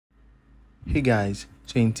Hey guys,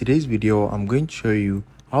 so in today's video I'm going to show you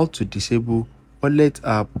how to disable wallet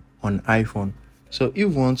app on iPhone. So if you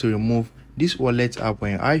want to remove this wallet app on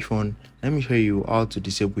your iPhone, let me show you how to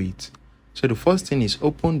disable it. So the first thing is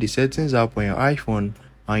open the settings app on your iPhone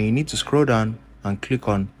and you need to scroll down and click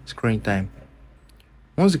on screen time.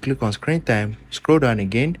 Once you click on screen time, scroll down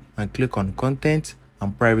again and click on content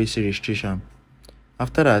and privacy restriction.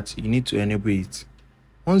 After that, you need to enable it.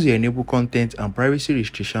 Once you enable content and privacy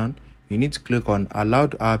restriction, you need to click on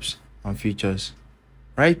allowed apps and features.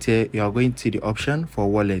 Right here, you are going to see the option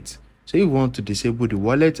for wallet. So if you want to disable the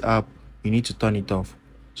wallet app, you need to turn it off.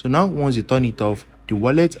 So now once you turn it off, the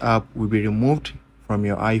wallet app will be removed from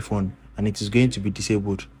your iPhone and it is going to be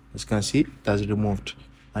disabled. As you can see, it has removed.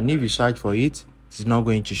 And if you search for it, it is not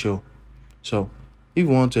going to show. So if you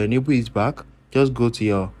want to enable it back, just go to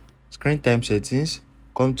your screen time settings,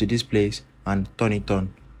 come to this place and turn it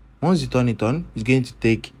on. Once you turn it on, it's going to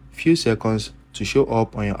take few seconds to show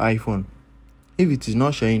up on your iPhone. If it is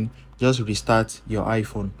not showing, just restart your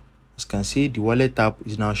iPhone. As you can see, the wallet app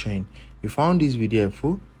is now showing. If you found this video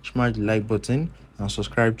helpful, smash the like button and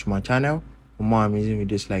subscribe to my channel for more amazing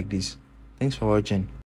videos like this. Thanks for watching.